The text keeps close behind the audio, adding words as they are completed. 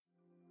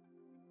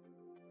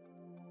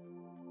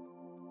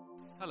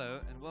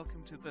Hello and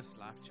welcome to this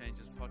Life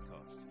Changes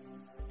podcast.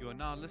 You are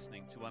now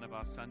listening to one of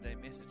our Sunday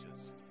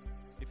messages.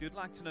 If you'd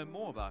like to know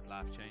more about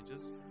Life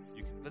Changes,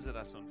 you can visit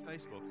us on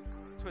Facebook,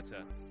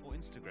 Twitter, or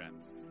Instagram.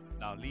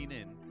 Now lean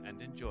in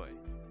and enjoy.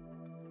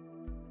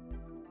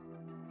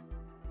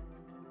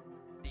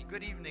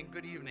 Good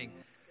evening.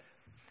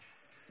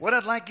 What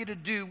I'd like you to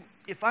do,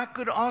 if I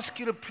could ask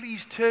you to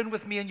please turn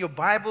with me in your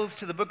Bibles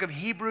to the book of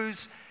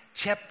Hebrews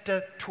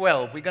chapter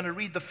 12. We're going to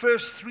read the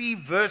first 3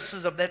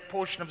 verses of that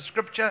portion of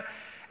Scripture,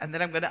 and then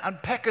I'm going to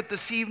unpack it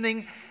this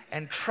evening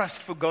and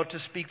trust for God to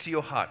speak to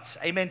your hearts.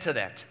 Amen to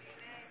that.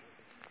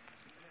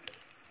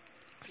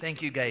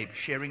 Thank you, Gabe.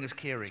 Sharing is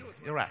caring.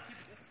 You're right.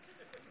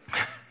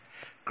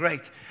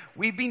 Great.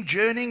 We've been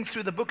journeying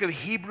through the book of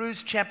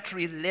Hebrews chapter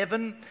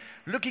 11,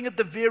 looking at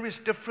the various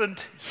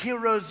different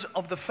heroes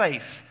of the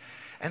faith.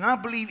 And I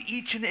believe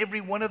each and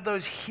every one of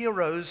those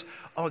heroes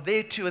are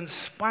there to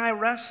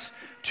inspire us,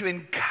 to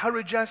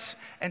encourage us,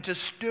 and to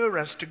stir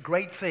us to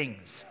great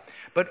things.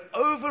 But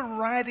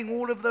overriding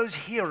all of those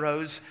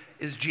heroes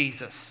is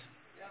Jesus.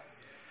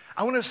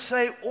 I want to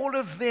say all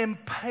of them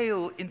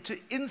pale into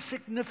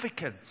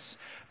insignificance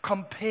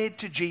compared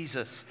to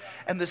Jesus.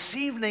 And this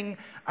evening,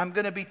 I'm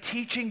going to be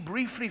teaching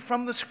briefly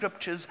from the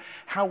Scriptures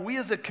how we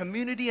as a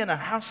community and a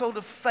household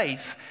of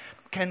faith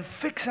can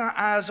fix our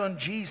eyes on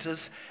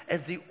Jesus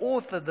as the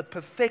author, the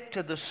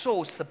perfecter, the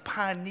source, the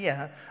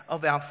pioneer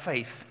of our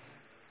faith.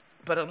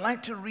 But I'd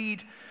like to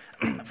read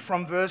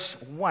from verse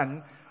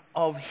 1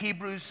 of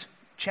Hebrews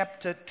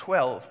chapter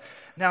 12.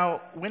 Now,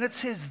 when it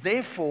says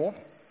therefore,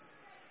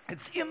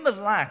 it's in the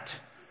light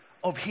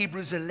of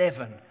Hebrews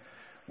 11.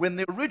 When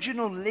the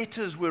original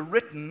letters were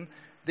written,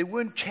 there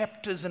weren't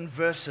chapters and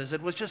verses.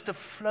 It was just a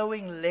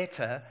flowing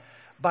letter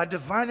by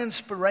divine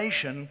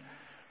inspiration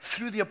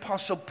through the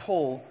Apostle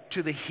Paul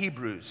to the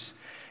Hebrews.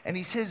 And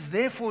he says,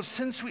 therefore,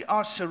 since we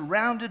are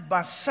surrounded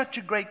by such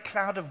a great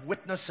cloud of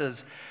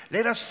witnesses,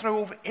 let us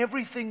throw off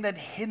everything that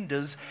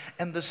hinders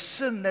and the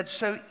sin that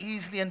so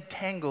easily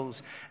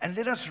entangles, and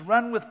let us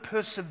run with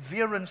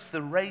perseverance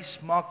the race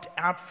marked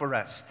out for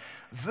us.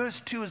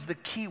 Verse 2 is the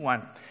key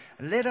one.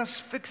 Let us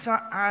fix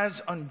our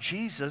eyes on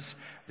Jesus,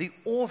 the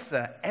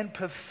author and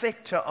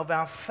perfecter of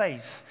our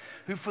faith,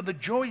 who for the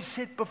joy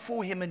set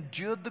before him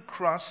endured the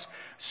cross,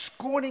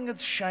 scorning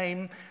its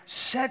shame,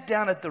 sat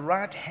down at the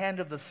right hand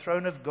of the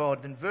throne of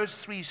God. And verse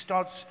 3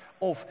 starts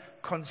off,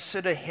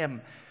 consider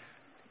him.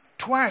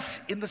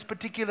 Twice in this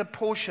particular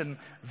portion,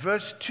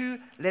 verse 2,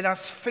 let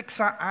us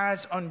fix our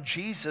eyes on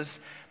Jesus,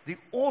 the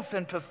author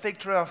and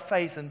perfecter of our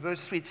faith. And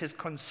verse 3 it says,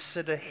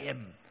 consider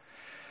him.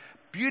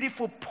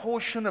 Beautiful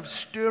portion of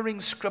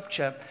stirring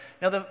Scripture.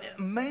 Now the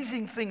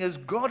amazing thing is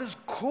God has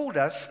called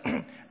us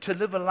to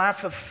live a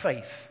life of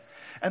faith.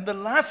 And the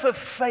life of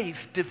faith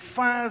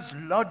defies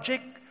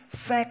logic,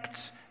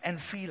 facts,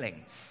 and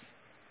feelings.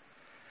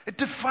 It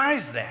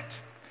defies that.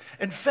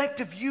 In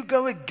fact, if you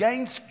go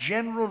against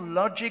general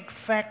logic,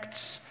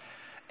 facts,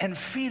 and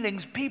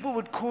feelings, people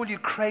would call you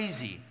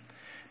crazy.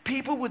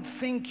 People would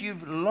think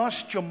you've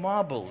lost your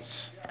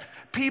marbles.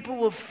 People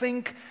will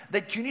think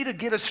that you need to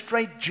get a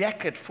straight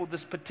jacket for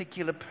this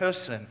particular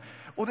person.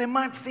 Or they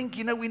might think,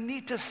 we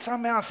need to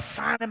somehow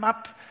sign him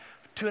up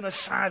to an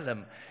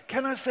asylum.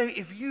 Can I say,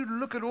 if you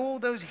look at all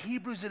those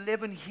Hebrews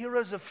 11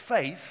 heroes of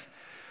faith,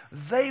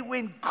 they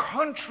went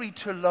contrary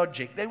to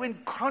logic, they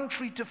went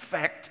contrary to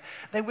fact,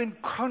 they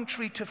went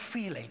contrary to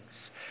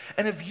feelings.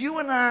 And if you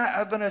and I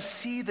are going to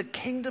see the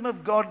kingdom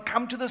of God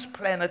come to this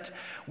planet,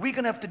 we're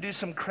going to have to do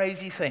some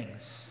crazy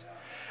things.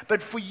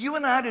 But for you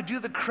and I to do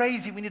the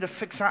crazy, we need to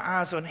fix our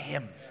eyes on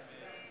him.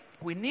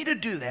 We need to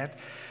do that.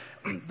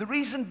 The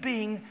reason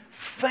being,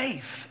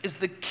 faith is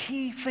the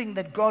key thing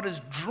that God is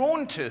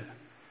drawn to,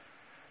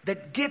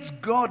 that gets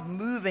God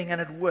moving and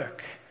at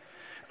work.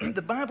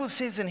 The Bible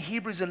says in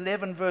Hebrews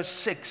 11 verse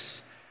 6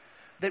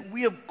 that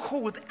we are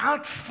called,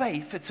 without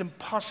faith it's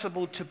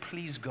impossible to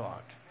please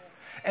God.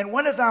 And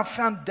one of our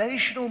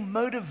foundational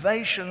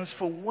motivations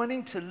for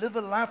wanting to live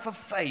a life of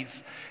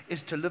faith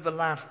is to live a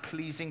life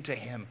pleasing to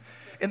him.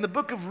 In the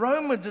book of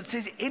Romans it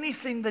says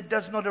anything that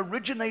does not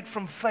originate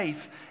from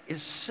faith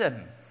is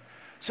sin.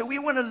 So we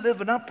want to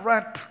live an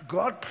upright,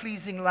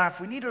 God-pleasing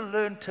life. We need to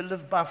learn to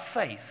live by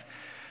faith.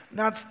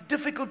 Now, it's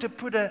difficult to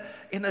put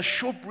in a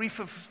short brief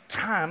of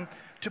time,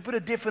 to put a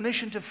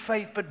definition to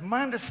faith, but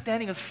my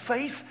understanding is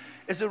faith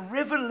is a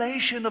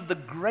revelation of the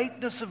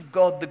greatness of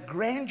God, the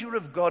grandeur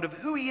of God, of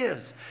who he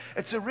is.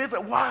 It's a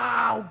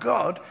wow,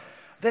 God,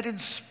 that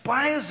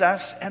inspires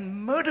us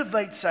and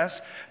motivates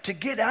us to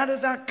get out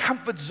of our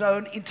comfort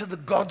zone into the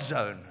God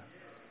zone.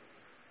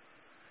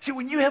 See,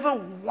 when you have a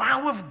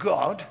wow of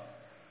God,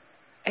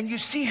 and you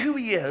see who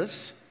he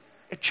is,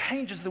 it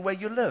changes the way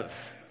you live.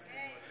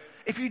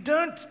 If you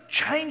don't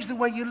change the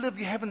way you live,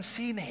 you haven't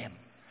seen him.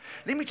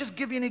 Let me just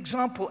give you an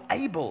example.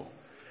 Abel,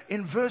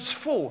 in verse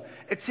 4,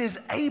 it says,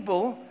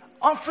 Abel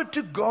offered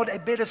to God a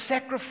better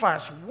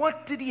sacrifice.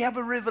 What did he have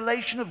a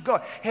revelation of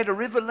God? He had a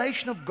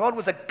revelation of God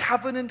was a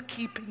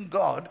covenant-keeping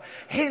God.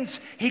 Hence,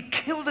 he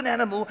killed an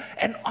animal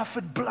and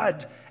offered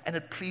blood, and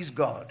it pleased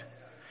God.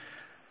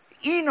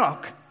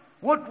 Enoch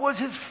What was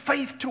his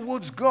faith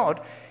towards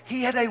God?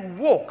 He had a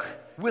walk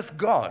with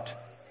God.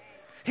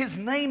 His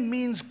name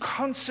means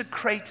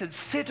consecrated,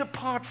 set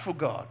apart for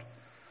God.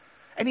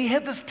 And he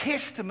had this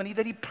testimony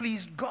that he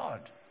pleased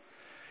God.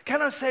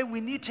 Can I say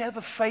we need to have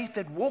a faith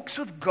that walks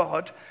with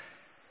God,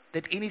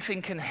 that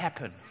anything can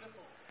happen?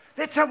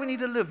 That's how we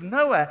need to live.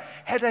 Noah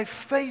had a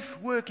faith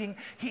working.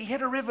 He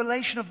had a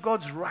revelation of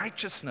God's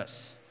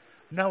righteousness.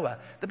 Noah.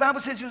 The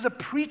Bible says he was a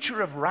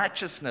preacher of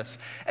righteousness,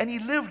 and he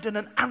lived in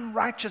an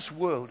unrighteous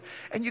world.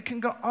 And you can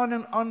go on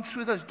and on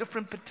through those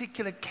different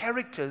particular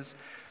characters.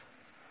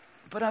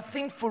 But I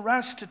think for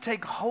us to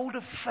take hold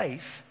of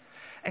faith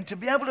and to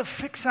be able to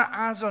fix our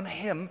eyes on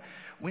him,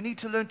 we need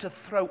to learn to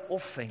throw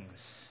off things.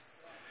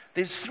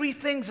 There's 3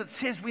 things it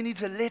says we need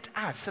to let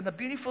us. And the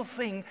beautiful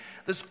thing,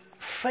 this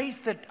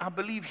faith that I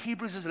believe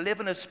Hebrews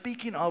 11 is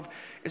speaking of,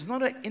 is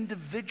not an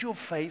individual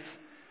faith,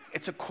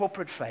 it's a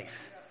corporate faith.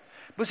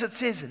 Because it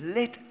says,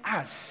 let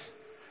us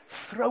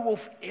throw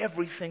off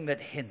everything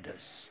that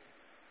hinders.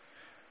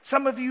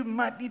 Some of you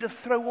might need to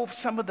throw off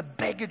some of the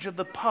baggage of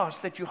the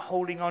past that you're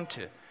holding on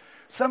to.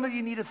 Some of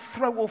you need to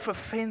throw off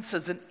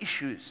offenses and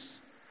issues,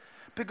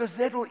 because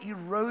that will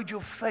erode your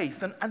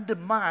faith and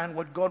undermine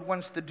what God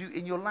wants to do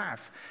in your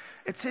life.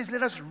 It says,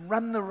 let us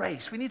run the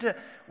race. We need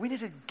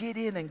to get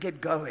in and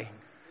get going.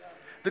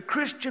 The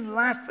Christian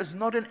life is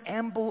not an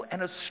amble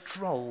and a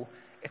stroll.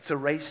 It's a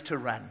race to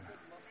run.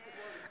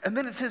 And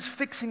then it says,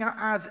 fixing our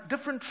eyes.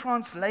 Different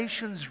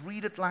translations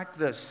read it like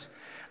this.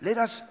 Let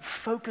us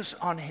focus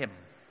on him.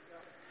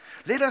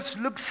 Let us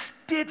look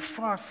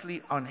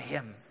steadfastly on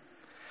him.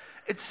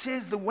 It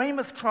says, the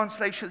Weymouth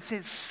translation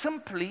says,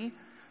 simply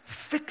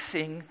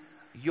fixing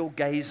your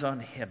gaze on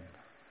him.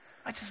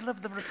 I just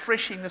love the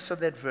refreshingness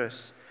of that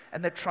verse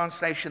and that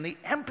translation. The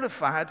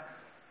Amplified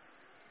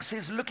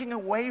says, looking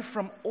away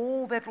from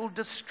all that will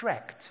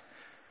distract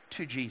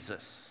to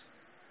Jesus,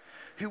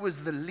 who was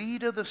the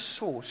leader, the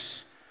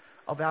source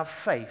of our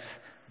faith,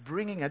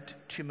 bringing it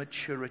to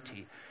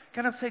maturity.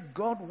 Can I say,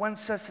 God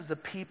wants us as a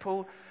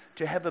people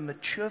to have a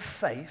mature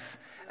faith,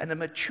 and a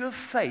mature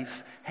faith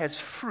has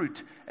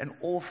fruit in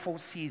all 4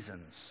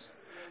 seasons.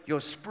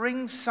 Your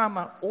spring,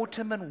 summer,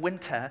 autumn, and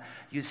winter,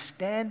 you're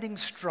standing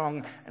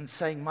strong and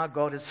saying, my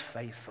God is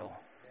faithful.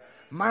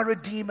 My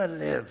Redeemer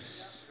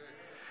lives.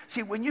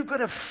 See, when you've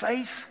got a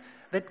faith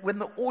that when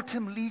the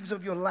autumn leaves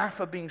of your life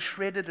are being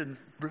shredded and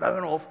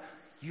blown off,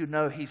 you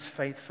know he's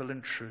faithful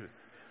and true.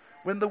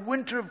 When the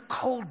winter of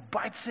cold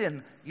bites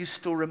in, you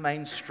still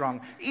remain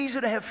strong.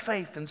 Easy to have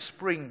faith in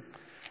spring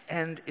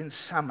and in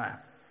summer.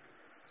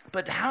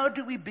 But how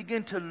do we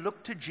begin to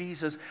look to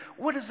Jesus?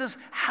 What is this?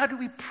 How do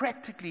we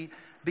practically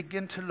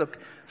begin to look?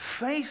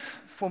 Faith,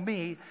 for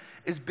me,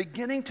 is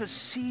beginning to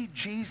see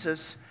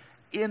Jesus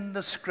in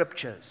the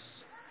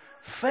Scriptures.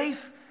 Faith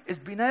is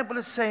being able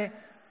to say,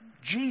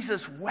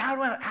 Jesus, how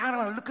do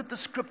I look at the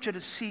Scripture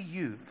to see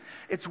you?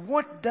 It's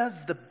what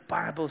does the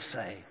Bible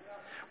say?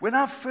 When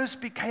I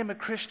first became a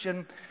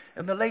Christian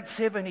in the late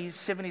 70s,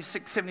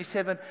 76,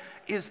 77,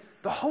 is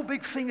the whole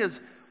big thing is,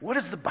 what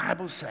does the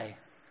Bible say?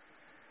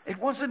 It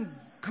wasn't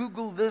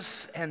Google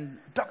this and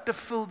Dr.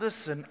 Phil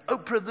this and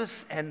Oprah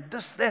this and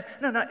this,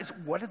 that. No, it's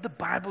what did the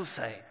Bible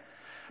say?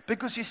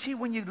 Because you see,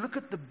 when you look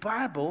at the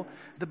Bible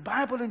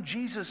and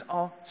Jesus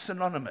are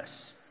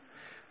synonymous.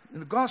 In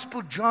the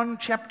Gospel, John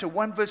chapter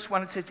 1, verse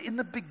 1, it says, in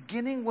the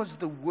beginning was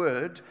the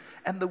Word,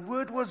 and the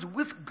Word was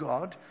with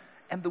God,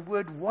 and the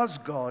Word was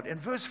God. In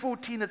verse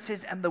 14 it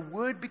says, and the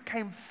Word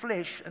became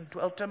flesh and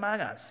dwelt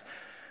among us.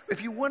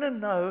 If you want to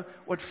know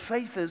what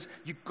faith is,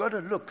 you've got to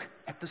look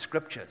at the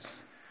Scriptures.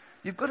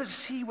 You've got to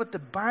see what the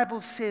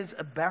Bible says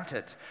about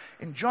it.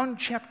 In John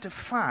chapter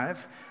 5,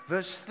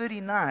 verse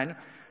 39,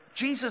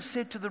 Jesus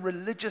said to the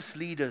religious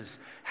leaders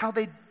how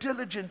they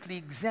diligently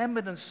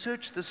examined and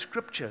searched the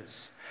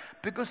Scriptures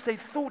because they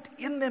thought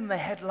in them they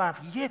had life,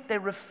 yet they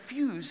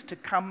refused to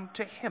come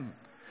to him.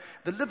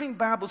 The Living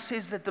Bible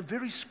says that the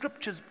very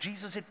Scriptures,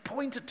 Jesus had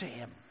pointed to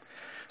him.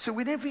 So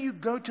whenever you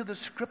go to the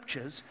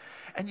Scriptures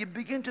and you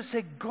begin to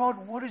say,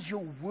 God, what does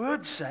your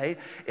word say?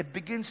 It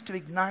begins to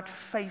ignite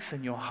faith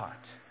in your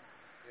heart.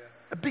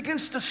 It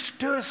begins to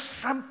stir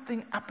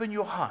something up in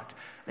your heart.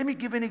 Let me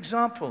give you an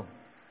example.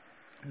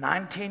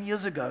 9-10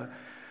 years ago,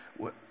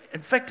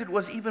 in fact, it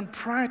was even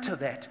prior to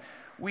that,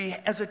 we,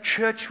 as a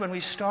church, when we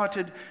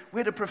started,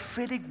 we had a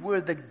prophetic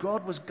word that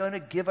God was going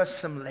to give us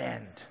some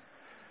land.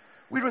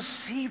 We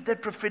received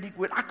that prophetic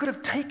word. I could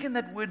have taken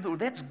that word, oh,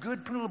 that's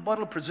good, put in a little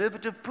bottle of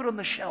preservative, put it on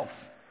the shelf,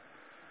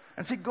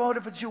 and say, God,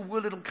 if it's your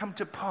will, it'll come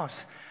to pass.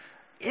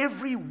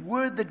 Every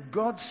word that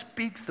God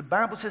speaks, the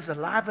Bible says,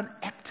 alive and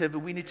active,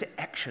 and we need to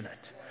action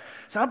it.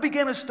 So I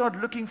began to start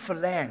looking for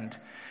land,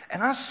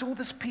 and I saw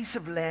this piece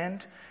of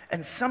land,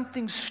 and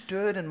something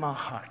stirred in my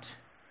heart.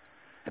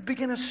 It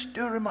began to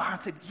stir in my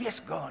heart that, yes,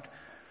 God,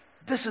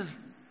 this is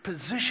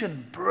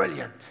position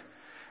brilliant.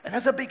 And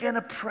as I began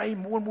to pray,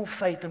 more and more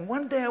faith, and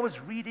one day I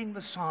was reading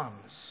the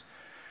Psalms,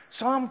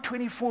 Psalm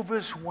 24,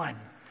 verse 1,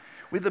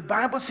 where the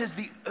Bible says,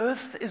 the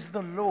earth is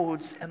the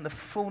Lord's and the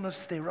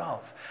fullness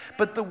thereof.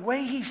 But the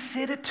way he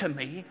said it to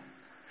me,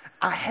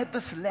 I had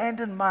this land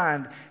in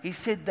mind. He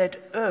said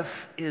that earth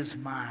is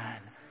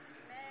mine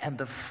and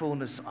the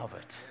fullness of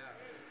it.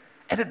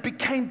 And it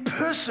became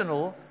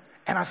personal,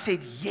 and I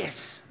said,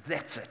 yes,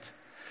 that's it.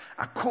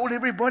 I called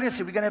everybody and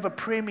said, we're going to have a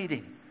prayer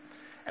meeting.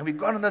 And we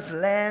got on this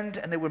land,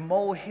 and there were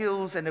mole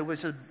hills, and there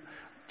was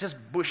just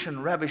bush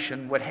and rubbish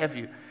and what have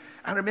you.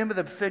 I remember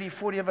the 30,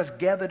 40 of us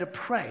gathered to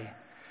pray.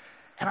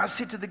 And I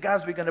said to the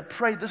guys, we're going to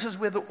pray. This is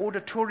where the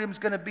auditorium's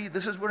going to be.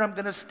 This is where I'm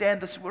going to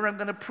stand. This is where I'm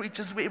going to preach.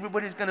 This is where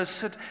everybody's going to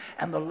sit.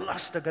 And the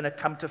lost are going to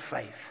come to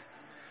faith.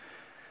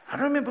 I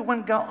remember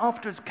one guy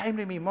afterwards came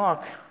to me,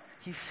 Mark.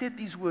 He said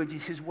these words. He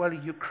says, Wally,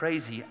 you're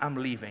crazy. I'm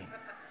leaving.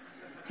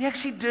 He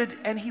actually did,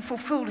 and he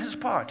fulfilled his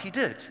part. He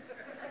did.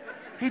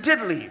 He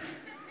did leave.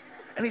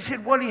 And he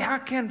said, Wally, how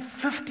can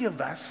 50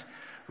 of us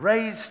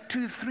raise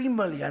 2-3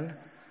 million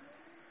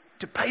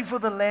to pay for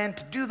the land,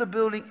 to do the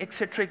building,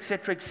 etc.,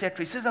 etc.,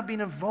 etc. He says, I've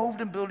been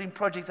involved in building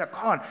projects. I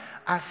can't.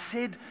 I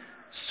said,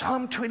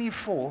 Psalm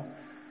 24,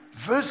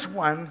 verse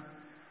 1,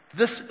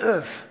 this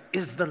earth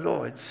is the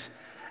Lord's,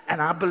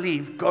 and I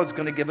believe God's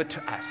going to give it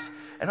to us.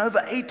 And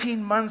over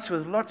 18 months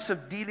with lots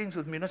of dealings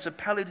with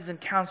municipalities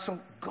and council,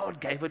 God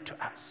gave it to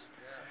us.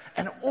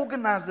 And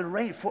organized the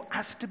way for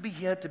us to be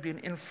here, to be an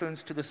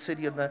influence to the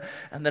city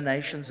and the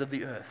nations of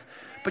the earth.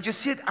 But you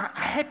see, I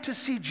had to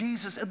see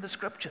Jesus in the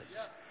scriptures.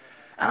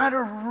 I had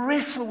to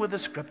wrestle with the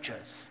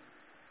scriptures.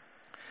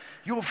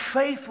 Your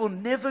faith will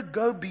never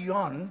go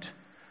beyond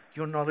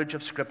your knowledge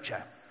of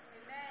scripture.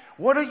 Amen.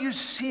 What are you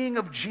seeing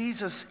of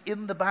Jesus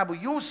in the Bible?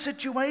 Your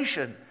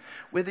situation,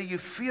 whether you're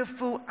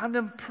fearful,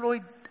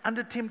 unemployed,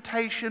 under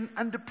temptation,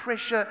 under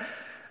pressure,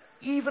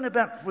 even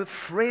about with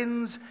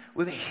friends,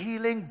 with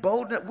healing,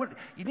 boldness.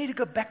 You need to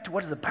go back to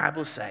what does the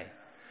Bible say.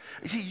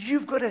 You see,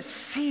 you've got to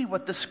see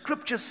what the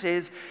scripture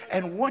says,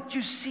 and what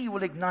you see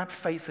will ignite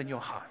faith in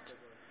your heart.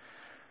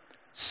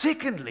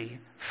 Secondly,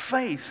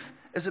 faith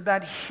is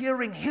about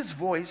hearing his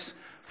voice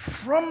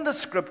from the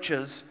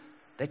scriptures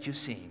that you're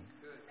seeing.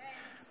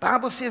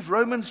 Bible says,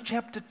 Romans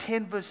chapter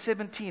 10, verse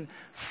 17,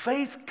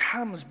 faith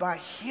comes by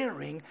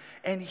hearing,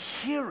 and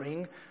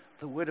hearing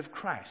the word of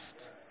Christ.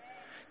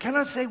 Can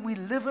I say we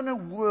live in a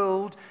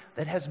world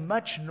that has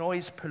much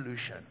noise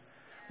pollution?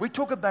 We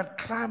talk about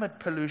climate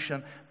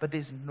pollution, but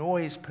there's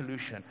noise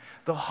pollution.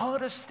 The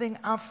hardest thing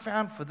I've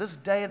found for this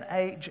day and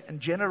age and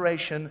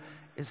generation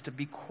is to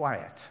be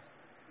quiet.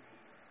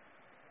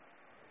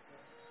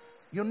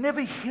 You'll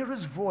never hear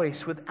his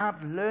voice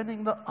without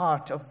learning the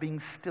art of being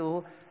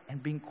still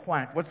and being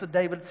quiet. What's the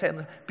David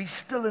saying? Be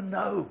still and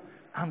know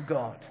I'm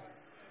God.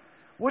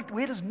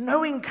 Where does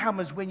knowing come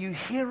is when you're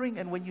hearing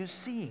and when you're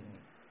seeing.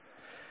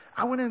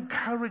 I want to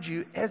encourage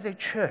you as a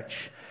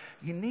church,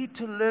 you need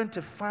to learn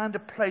to find a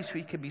place where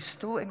you can be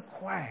still and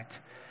quiet.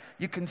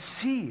 You can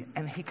see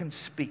and he can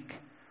speak.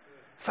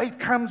 Faith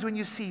comes when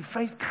you see.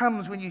 Faith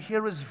comes when you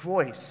hear his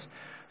voice.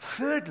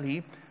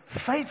 Thirdly,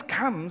 faith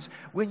comes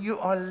when you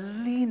are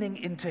leaning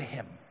into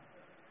him.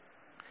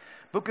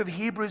 Book of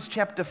Hebrews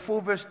chapter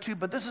 4 verse 2,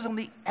 but this is on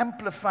the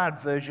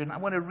Amplified version. I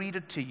want to read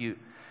it to you.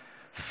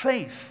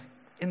 Faith,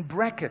 in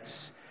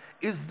brackets,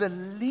 is the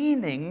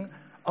leaning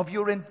of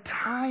your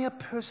entire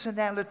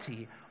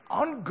personality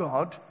on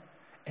God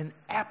in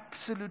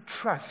absolute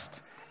trust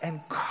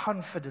and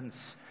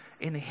confidence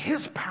in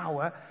his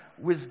power,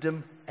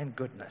 wisdom, and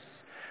goodness.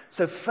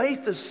 So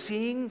faith is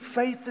seeing,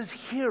 faith is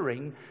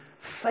hearing,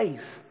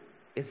 faith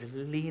is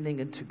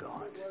leaning into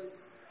God.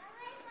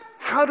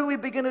 How do we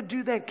begin to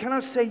do that? Can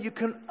I say you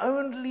can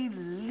only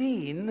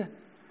lean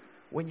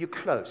when you're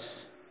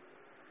close?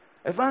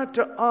 If I had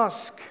to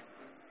ask,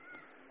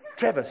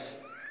 Travis,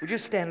 would you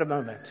stand a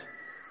moment?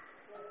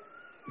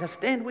 Now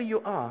stand where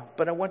you are,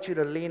 but I want you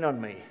to lean on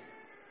me.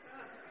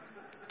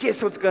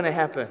 Guess what's going to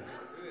happen?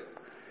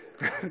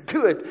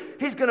 Do it.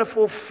 He's going to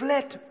fall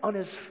flat on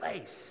his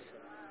face.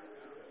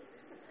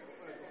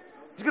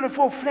 He's going to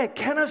fall flat.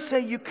 Can I say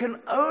you can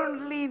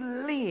only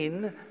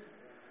lean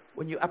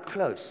when you're up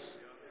close?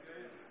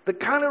 The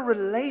kind of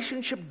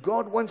relationship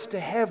God wants to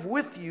have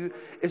with you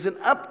is an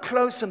up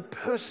close and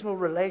personal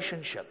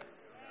relationship.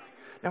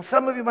 Now,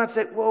 some of you might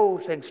say, whoa,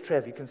 thanks,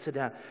 Trev, you can sit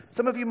down.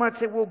 Some of you might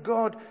say, well,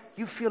 God,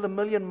 you feel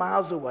 1,000,000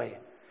 miles away.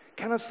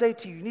 Can I say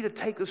to you, you need to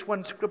take this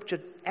one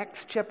scripture,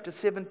 Acts chapter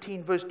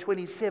 17, verse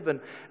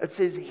 27. It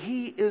says,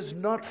 he is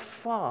not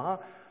far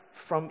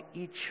from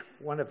each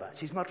one of us.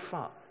 He's not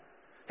far.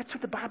 That's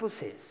what the Bible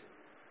says.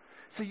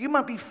 So you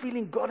might be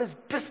feeling God is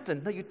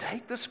distant. No, you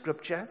take the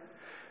scripture,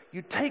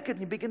 you take it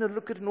and you begin to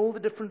look at it in all the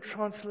different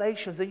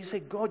translations. Then you say,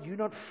 God, you're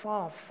not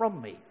far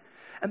from me.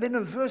 And then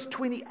in verse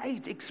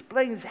 28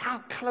 explains how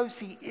close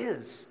he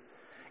is.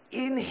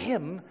 In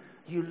him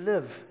you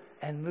live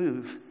and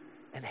move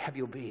and have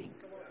your being.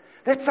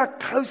 That's how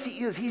close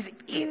he is. He's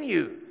in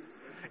you.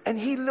 And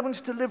he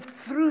wants to live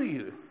through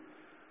you.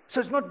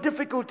 So it's not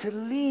difficult to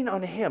lean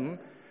on him.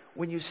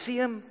 When you see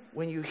him,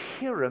 when you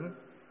hear him,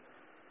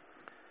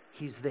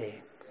 he's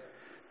there.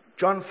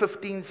 John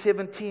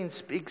 15:17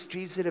 speaks,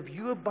 Jesus said, if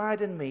you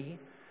abide in me,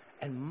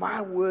 and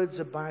my words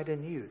abide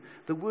in you.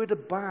 The word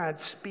abide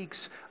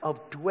speaks of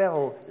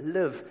dwell,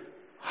 live,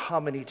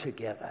 harmony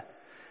together.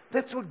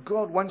 That's what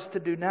God wants to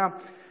do. Now,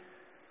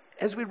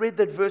 as we read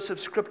that verse of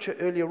Scripture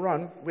earlier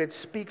on, where it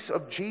speaks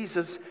of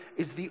Jesus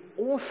is the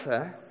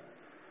author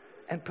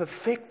and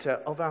perfecter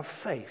of our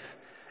faith.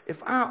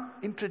 If I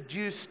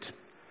introduced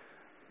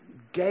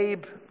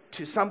Gabe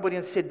to somebody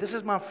and said, this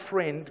is my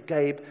friend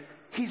Gabe,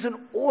 he's an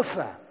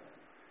author.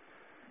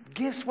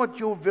 Guess what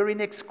your very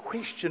next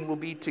question will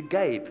be to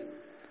Gabe?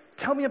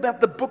 Tell me about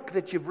the book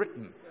that you've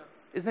written.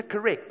 Isn't that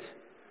correct?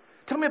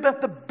 Tell me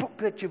about the book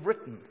that you've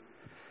written.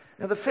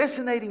 Now, the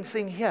fascinating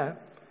thing here,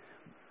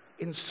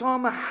 in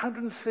Psalm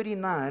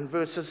 139,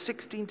 verses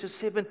 16 to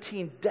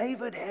 17,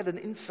 David had an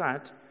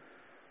insight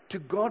to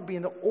God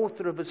being the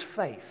author of his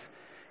faith.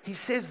 He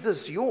says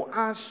this, your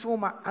eyes saw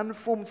my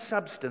unformed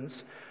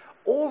substance.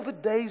 All the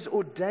days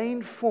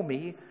ordained for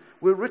me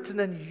were written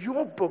in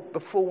your book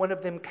before one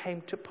of them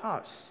came to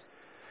pass.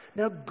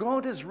 Now,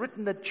 God has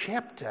written a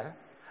chapter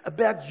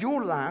about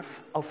your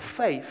life of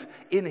faith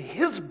in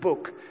his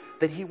book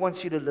that he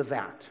wants you to live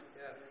out.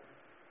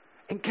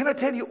 And can I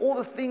tell you, all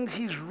the things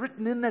he's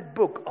written in that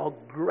book are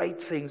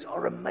great things,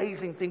 are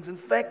amazing things. In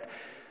fact,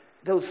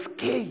 they'll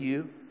scare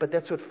you, but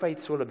that's what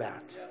faith's all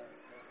about.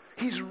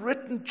 He's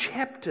written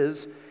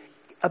chapters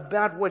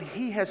about what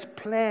he has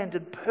planned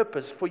and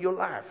purposed for your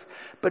life.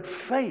 But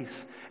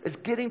faith is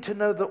getting to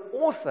know the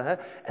author,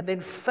 and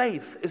then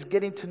faith is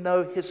getting to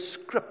know his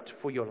script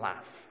for your life.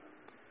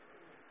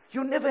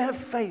 You'll never have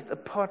faith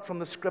apart from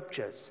the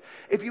Scriptures.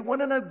 If you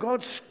want to know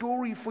God's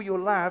story for your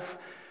life,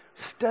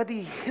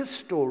 study his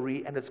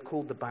story, and it's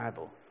called the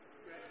Bible.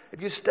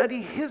 If you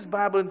study his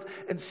Bible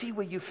and see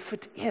where you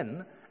fit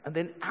in, and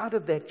then out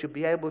of that you'll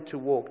be able to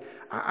walk.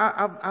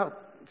 I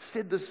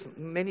said this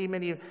many,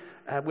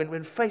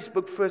 when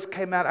Facebook first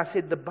came out, I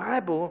said the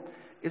Bible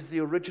is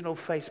the original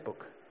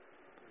Facebook.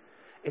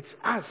 It's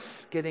us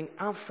getting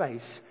our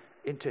face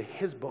into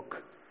his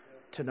book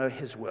to know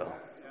his will.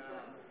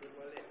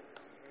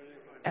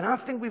 And I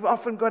think we've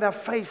often got our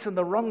face in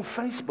the wrong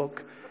Facebook,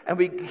 and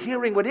we're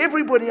hearing what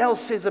everybody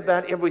else says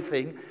about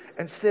everything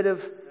instead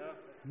of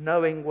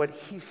knowing what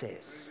he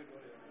says.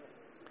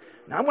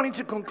 Now, I wanted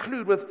to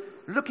conclude with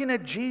looking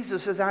at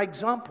Jesus as our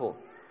example.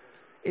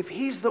 If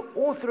he's the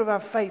author of our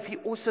faith, he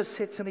also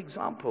sets an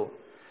example.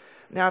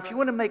 Now, if you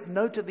want to make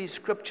note of these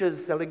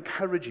scriptures, they'll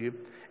encourage you.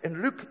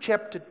 In Luke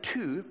chapter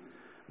 2,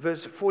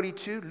 verse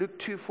 42, Luke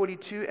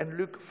 2:42, and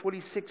Luke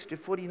 46 to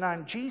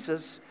 49,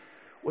 Jesus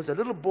was a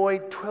little boy,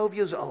 12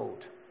 years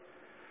old.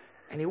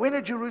 And he went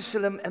to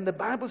Jerusalem, and the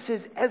Bible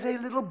says, as a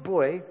little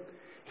boy,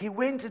 he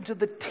went into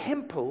the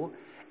temple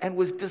and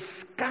was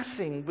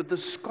discussing with the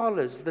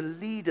scholars, the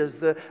leaders,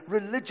 the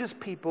religious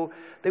people.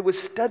 They were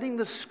studying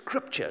the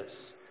scriptures.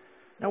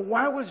 Now,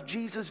 why was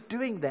Jesus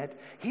doing that?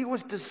 He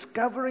was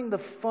discovering the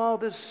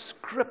Father's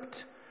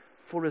script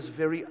for his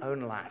very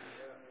own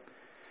life.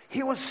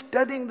 He was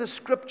studying the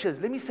scriptures.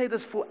 Let me say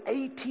this, for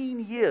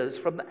 18 years,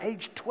 from the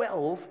age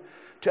 12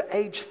 to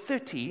age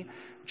 30,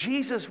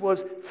 Jesus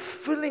was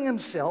filling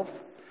himself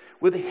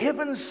with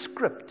heaven's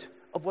script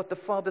of what the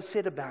Father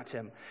said about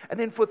him. And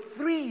then for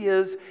 3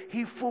 years,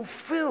 he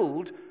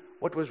fulfilled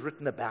what was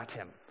written about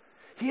him.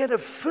 He had to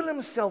fill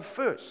himself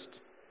first,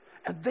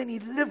 and then he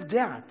lived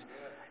out.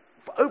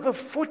 For over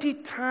 40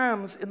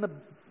 times in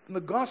the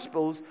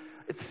Gospels,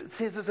 it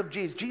says this of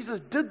Jesus. Jesus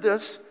did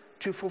this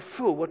to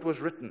fulfill what was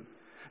written.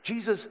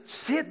 Jesus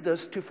said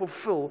this to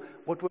fulfill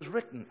what was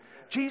written.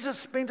 Jesus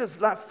spent his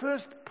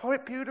first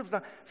period of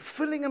life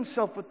filling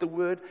himself with the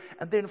Word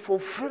and then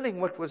fulfilling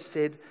what was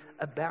said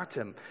about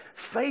him.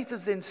 Faith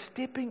is then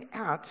stepping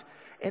out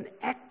and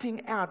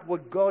acting out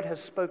what God has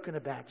spoken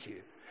about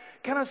you.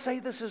 Can I say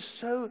this is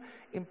so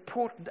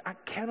important? I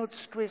cannot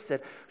stress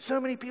that. So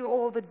many people,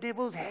 oh, the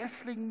devil's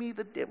hassling me,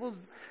 the devil's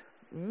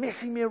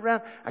messing me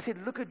around. I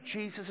said, look at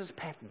Jesus'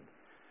 pattern.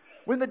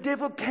 When the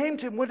devil came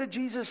to him, what did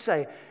Jesus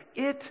say?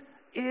 It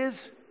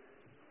is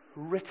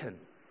written.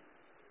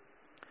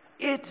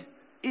 It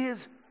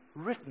is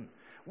written.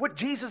 What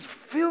Jesus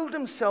filled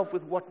himself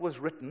with what was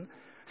written.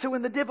 So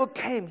when the devil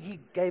came, he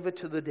gave it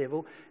to the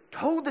devil,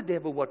 told the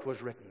devil what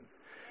was written.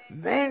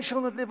 Man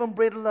shall not live on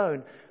bread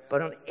alone,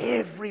 but on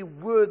every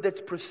word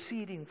that's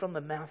proceeding from the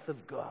mouth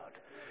of God.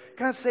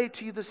 Can I say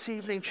to you this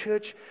evening,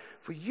 church,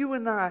 for you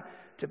and I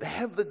to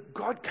have the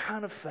God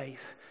kind of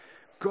faith,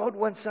 God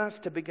wants us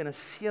to begin to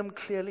see him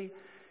clearly,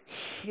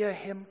 hear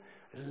him,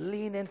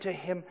 lean into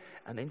him,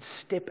 and then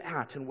step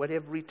out in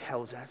whatever he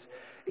tells us.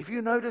 If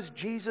you notice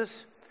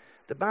Jesus,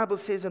 the Bible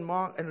says in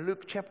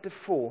Luke chapter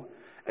 4,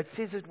 it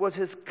says it was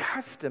his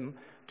custom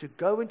to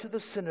go into the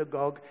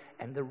synagogue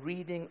and the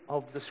reading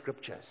of the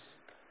scriptures.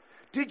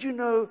 Did you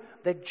know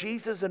that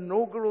Jesus'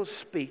 inaugural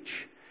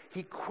speech,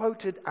 he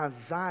quoted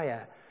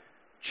Isaiah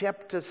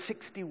chapter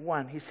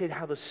 61. He said,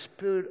 how the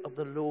Spirit of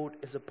the Lord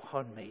is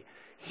upon me.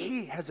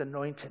 He has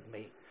anointed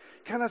me.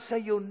 Can I say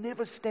you'll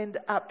never stand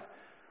up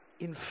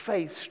in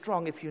faith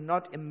strong if you're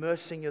not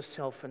immersing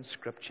yourself in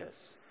scriptures.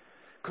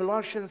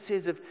 Colossians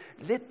says,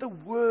 let the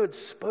word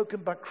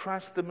spoken by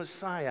Christ the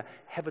Messiah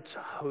have its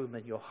home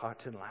in your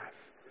heart and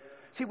life.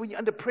 See, when you're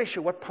under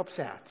pressure, what pops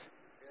out?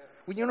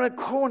 When you're in a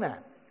corner,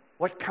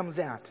 what comes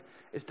out?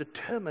 is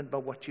determined by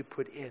what you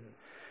put in.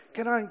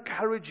 Can I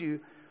encourage you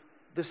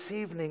this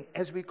evening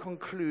as we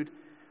conclude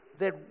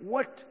that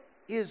what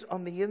is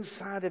on the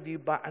inside of you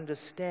by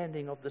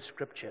understanding of the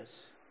Scriptures?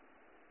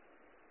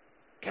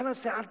 Can I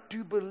say, I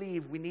do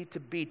believe we need to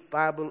beat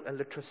Bible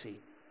illiteracy.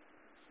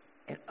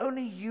 And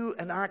only you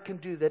and I can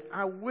do that.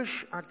 I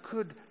wish I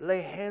could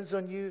lay hands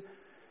on you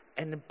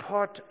and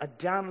impart a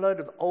download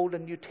of Old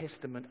and New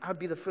Testament. I'd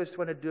be the first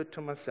one to do it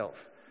to myself.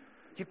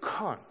 You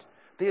can't.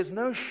 There's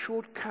no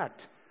shortcut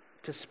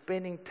to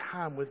spending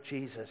time with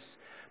Jesus.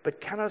 But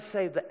can I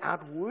say the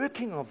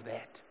outworking of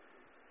that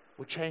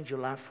will change your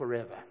life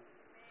forever?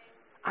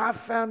 I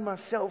found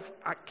myself,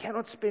 I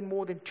cannot spend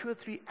more than 2 or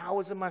 3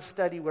 hours in my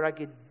study where I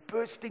get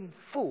bursting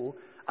full.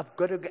 I've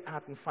got to go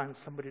out and find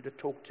somebody to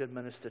talk to and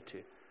minister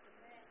to.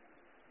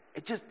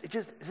 It's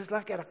just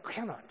like that. I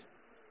cannot.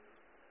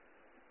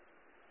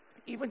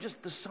 Even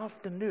just this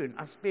afternoon,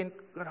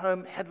 got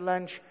home, had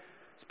lunch,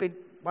 spent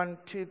 1,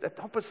 2, at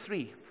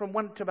 3:30, from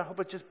 1 to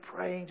about just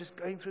praying, just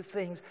going through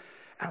things.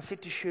 And I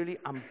said to Shirley,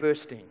 I'm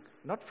bursting.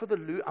 Not for the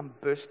loo, I'm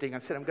bursting. I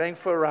said, I'm going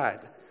for a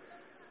ride.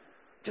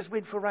 Just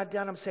went for a ride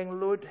down. I'm saying,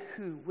 Lord,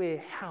 who,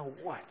 where, how,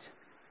 what?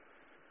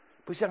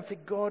 But I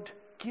said, God,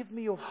 give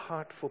me your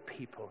heart for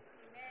people.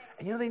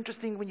 And you know the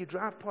interesting, when you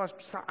drive past,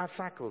 I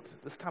cycled,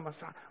 this time I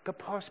go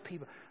past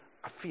people,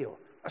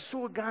 I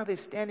saw a guy there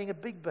standing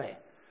at Big Bay.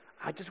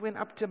 I just went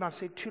up to him, I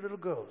said, 2 little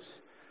girls.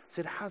 I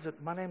said, how's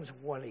it? My name's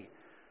Wally.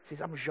 He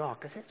says, I'm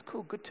Jacques. I said, it's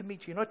cool, good to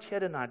meet you. You're not here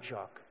tonight,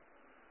 Jacques.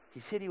 He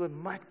said he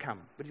might come,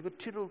 but he's got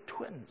 2 little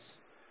twins.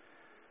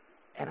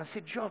 And I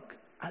said, Jacques,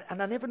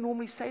 and I never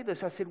normally say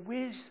this, I said,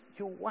 where's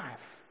your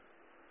wife?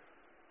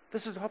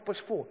 This is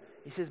 4:30.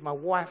 He says, my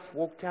wife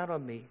walked out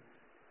on me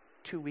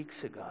 2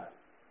 weeks ago.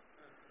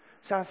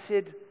 So I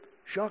said,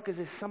 Jacques, is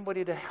there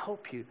somebody to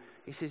help you?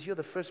 He says, you're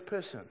the first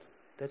person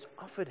that's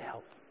offered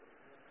help.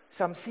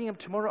 So I'm seeing him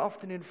tomorrow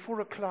afternoon,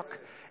 4 o'clock,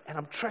 and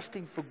I'm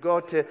trusting for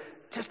God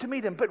to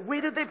meet him. But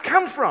where did that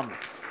come from?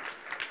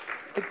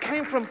 It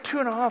came from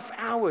 2.5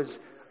 hours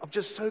of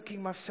just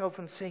soaking myself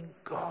and saying,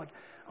 God,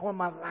 I want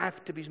my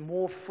life to be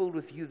more filled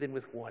with you than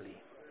with Wally.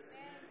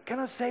 Can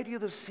I say to you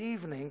this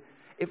evening,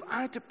 if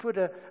I had to put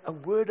a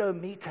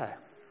wordometer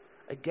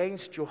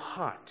against your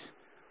heart,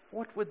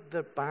 what would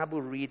the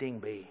Bible reading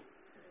be?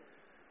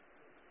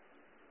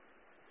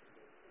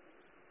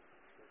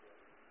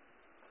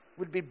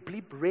 Would it be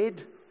bleep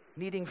red,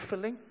 needing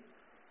filling?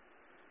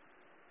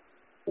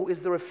 Or is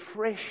there a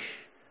fresh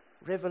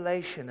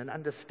revelation and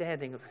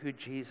understanding of who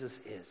Jesus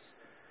is?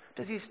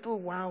 Does he still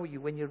wow you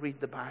when you read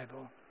the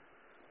Bible?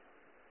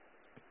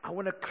 I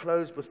want to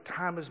close because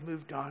time has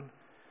moved on.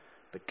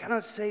 But can I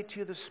say to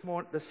you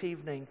this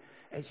evening,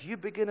 as you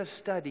begin a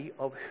study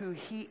of who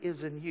he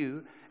is in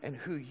you and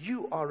who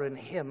you are in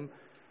him,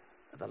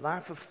 the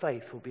life of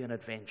faith will be an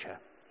adventure.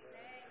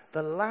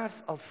 The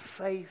life of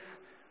faith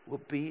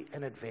will be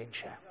an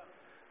adventure.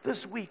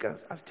 This week, I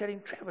was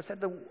telling Travis, I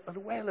had the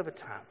whale of a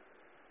time.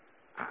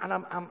 And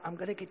I'm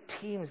going to get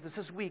teams. But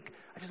this week,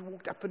 I just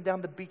walked up and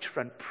down the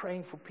beachfront,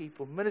 praying for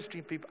people,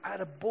 ministering to people. I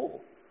had a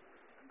ball.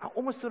 I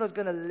almost thought I was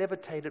going to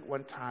levitate at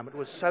one time. It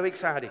was so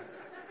exciting.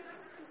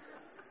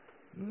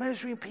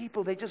 Ministering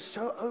people, they're just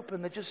so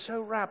open, they're just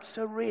so rapt,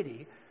 so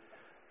ready.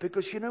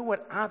 Because you know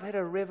what? I've had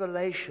a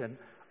revelation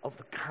of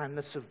the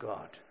kindness of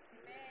God.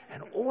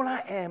 And all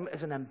I am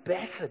is an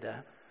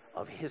ambassador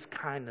of his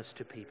kindness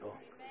to people.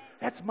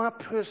 That's my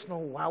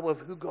personal wow of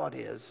who God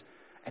is.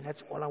 And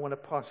that's all I want to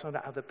pass on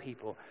to other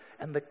people.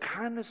 And the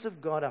kindness of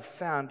God I've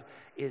found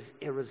is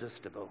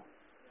irresistible.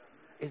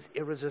 Is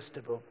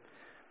irresistible.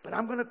 But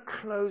I'm going to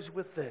close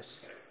with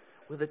this,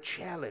 with a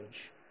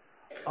challenge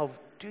of,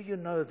 do you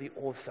know the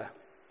author?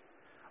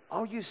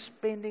 Are you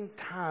spending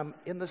time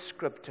in the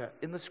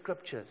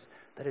scriptures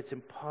that it's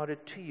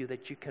imparted to you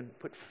that you can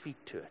put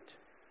feet to it?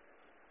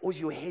 Or is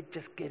your head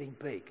just getting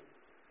big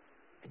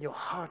and your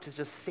heart is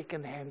just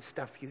secondhand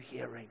stuff you're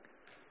hearing?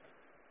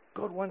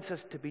 God wants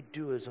us to be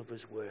doers of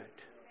his word.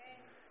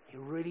 He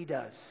really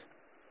does.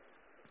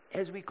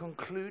 As we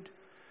conclude,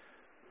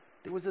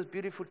 there was this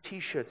beautiful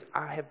t-shirts.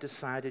 I have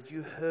decided,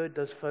 you heard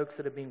those folks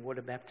that are being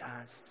water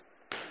baptized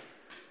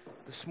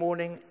this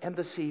morning and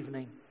this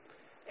evening.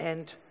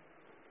 And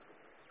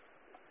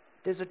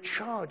there's a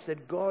charge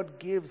that God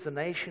gives the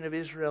nation of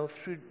Israel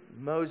through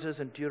Moses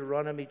in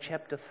Deuteronomy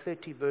chapter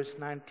 30, verse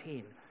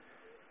 19.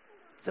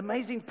 It's an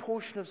amazing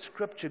portion of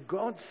Scripture.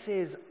 God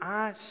says,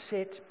 I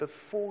set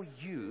before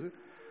you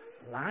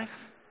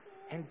life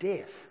and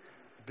death,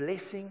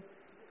 blessing,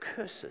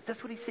 curses.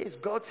 That's what he says.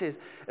 God says.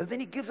 And then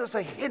he gives us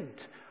a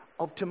hint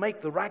of to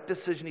make the right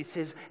decision. He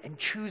says, and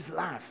choose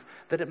life,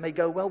 that it may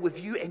go well with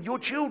you and your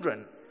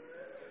children.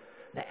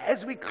 Now,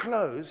 as we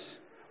close,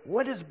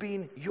 what has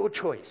been your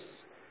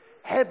choice?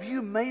 Have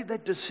you made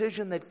that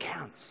decision that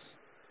counts?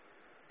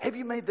 Have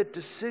you made that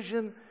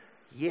decision?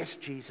 Yes,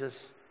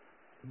 Jesus,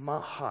 my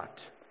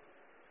heart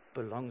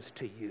belongs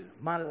to you.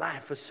 My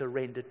life is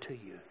surrendered to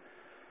you.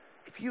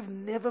 If you've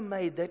never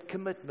made that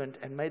commitment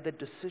and made that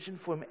decision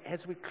for him,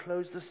 as we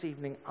close this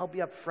evening, I'll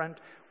be up front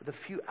with a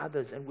few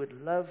others and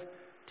would love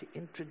to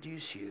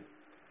introduce you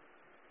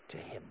to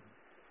Him,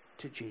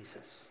 to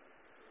Jesus.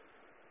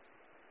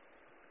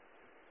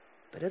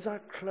 But as I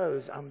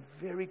close, I'm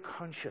very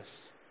conscious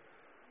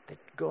that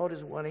God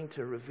is wanting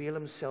to reveal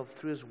Himself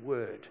through His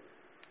Word,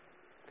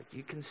 that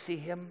you can see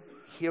Him,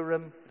 hear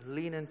Him,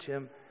 lean into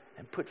Him,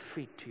 and put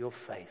feet to your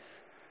faith.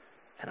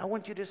 And I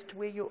want you just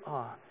where you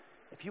are,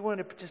 if you want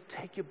to just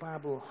take your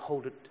Bible,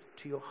 hold it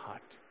to your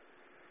heart.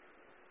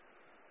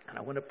 And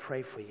I want to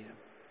pray for you.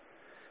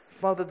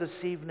 Father,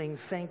 this evening,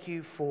 thank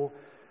you for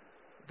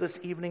this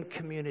evening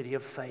community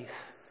of faith.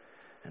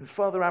 And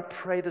Father, I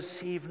pray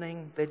this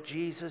evening that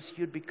Jesus,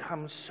 you'd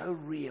become so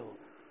real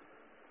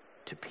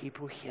to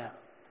people here.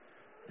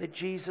 That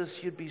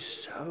Jesus, you'd be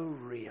so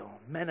real,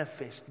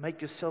 manifest,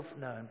 make yourself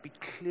known, be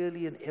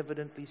clearly and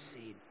evidently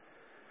seen.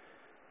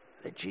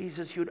 That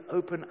Jesus, you'd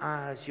open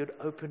eyes, you'd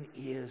open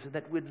ears, and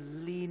that we'd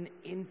lean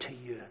into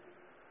you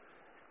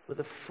with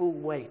the full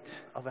weight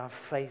of our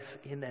faith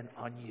in and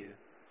on you.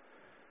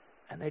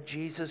 And that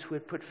Jesus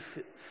would put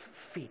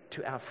feet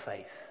to our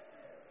faith.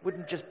 It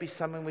wouldn't just be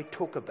something we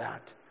talk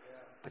about,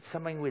 but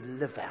something we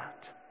live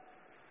out.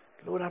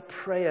 Lord, I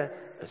pray a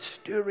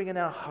stirring in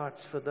our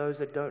hearts for those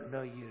that don't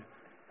know you,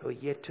 who are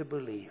yet to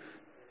believe.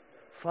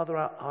 Father,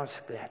 I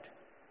ask that,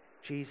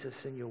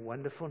 Jesus, in your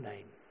wonderful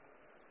name.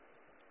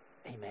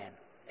 Amen.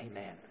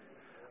 Amen.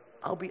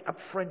 I'll be up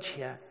front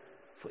here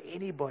for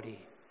anybody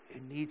who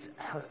needs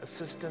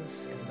assistance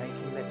in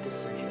making that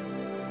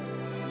decision.